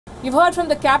You've heard from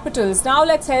the capitals. Now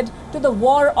let's head to the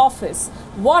War Office.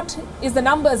 What is the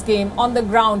numbers game on the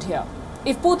ground here?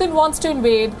 If Putin wants to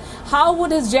invade, how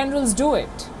would his generals do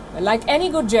it? Well, like any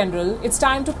good general, it's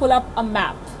time to pull up a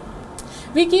map.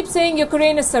 We keep saying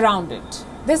Ukraine is surrounded.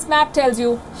 This map tells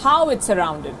you how it's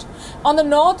surrounded. On the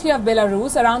north, you have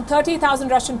Belarus. Around 30,000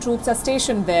 Russian troops are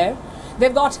stationed there.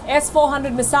 They've got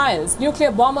S-400 missiles, nuclear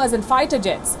bombers and fighter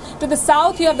jets. To the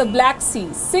south, you have the Black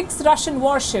Sea. 6 Russian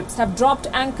warships have dropped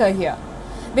anchor here.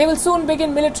 They will soon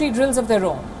begin military drills of their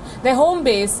own. Their home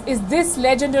base is this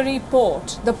legendary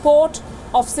port, the port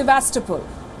of Sevastopol.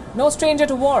 No stranger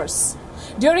to wars.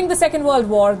 During the Second World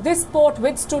War, this port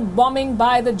withstood bombing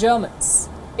by the Germans.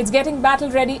 It's getting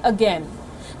battle-ready again.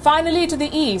 Finally, to the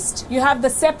east, you have the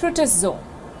separatist zone.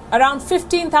 Around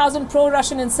 15,000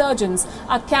 pro-Russian insurgents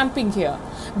are camping here.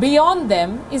 Beyond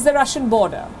them is the Russian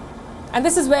border. And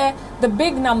this is where the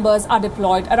big numbers are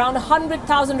deployed. Around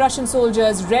 100,000 Russian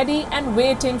soldiers ready and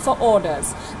waiting for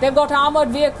orders. They've got armored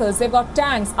vehicles, they've got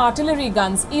tanks, artillery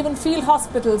guns, even field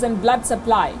hospitals and blood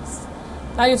supplies.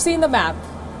 Now you've seen the map.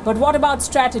 But what about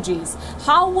strategies?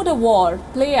 How would a war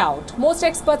play out? Most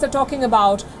experts are talking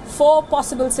about 4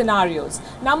 possible scenarios.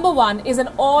 Number 1 is an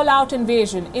all-out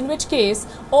invasion, in which case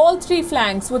all 3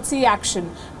 flanks would see action.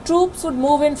 Troops would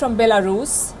move in from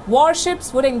Belarus,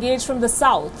 warships would engage from the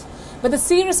south, but the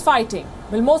serious fighting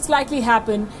will most likely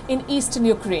happen in eastern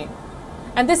Ukraine.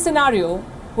 And this scenario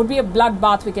would be a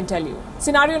bloodbath, we can tell you.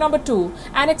 Scenario number 2,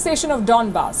 annexation of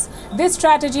Donbass. This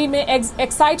strategy may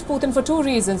excite Putin for 2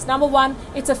 reasons. Number 1,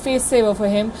 it's a face saver for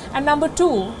him. And number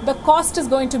 2, the cost is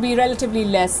going to be relatively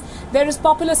less. There is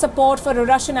popular support for a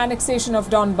Russian annexation of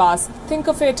Donbass. Think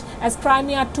of it as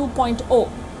Crimea 2.0.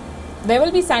 There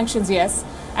will be sanctions, yes,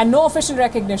 and no official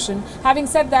recognition. Having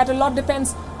said that, a lot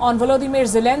depends on Volodymyr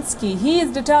Zelensky. He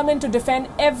is determined to defend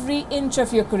every inch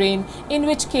of Ukraine, in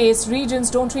which case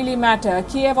regions don't really matter,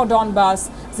 Kiev or Donbass.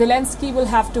 Zelensky will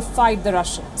have to fight the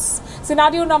Russians.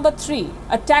 Scenario number 3,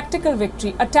 a tactical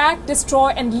victory. Attack, destroy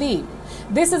and leave.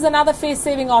 This is another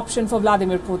face-saving option for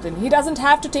Vladimir Putin. He doesn't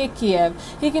have to take Kiev.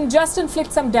 He can just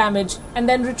inflict some damage and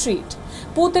then retreat.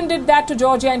 Putin did that to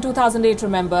Georgia in 2008,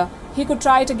 remember. He could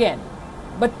try it again.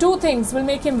 But 2 things will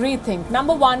make him rethink.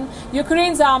 Number 1,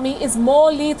 Ukraine's army is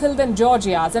more lethal than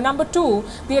Georgia's. And number 2,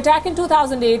 the attack in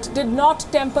 2008 did not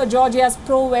temper Georgia's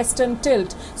pro-Western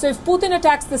tilt. So if Putin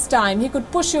attacks this time, he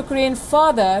could push Ukraine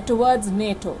further towards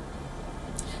NATO.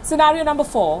 Scenario number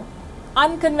 4,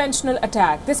 unconventional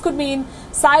attack. This could mean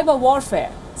cyber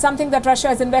warfare, something that Russia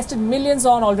has invested millions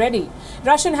on already.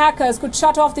 Russian hackers could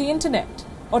shut off the internet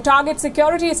or target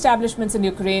security establishments in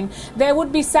Ukraine. There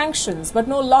would be sanctions, but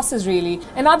no losses really.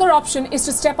 Another option is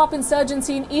to step up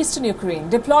insurgency in eastern Ukraine,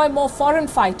 deploy more foreign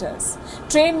fighters,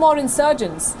 train more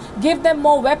insurgents, give them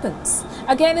more weapons.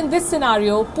 Again, in this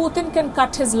scenario, Putin can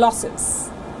cut his losses.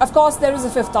 Of course, there is a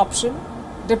 5th option.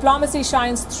 Diplomacy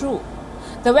shines through.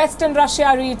 The West and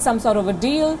Russia reach some sort of a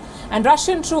deal, and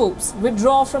Russian troops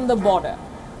withdraw from the border.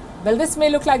 Well, this may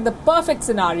look like the perfect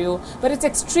scenario, but it's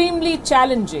extremely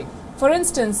challenging. For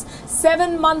instance,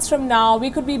 7 months from now,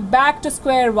 we could be back to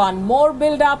square one. More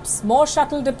build-ups, more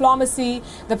shuttle diplomacy.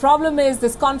 The problem is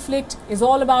this conflict is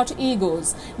all about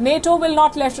egos. NATO will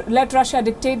not let Russia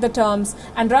dictate the terms,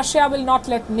 and Russia will not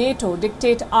let NATO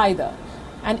dictate either.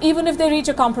 And even if they reach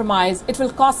a compromise, it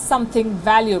will cost something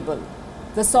valuable: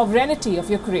 the sovereignty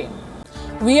of Ukraine.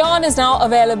 WION is now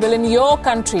available in your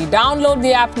country. Download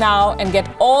the app now and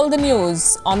get all the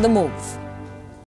news on the move.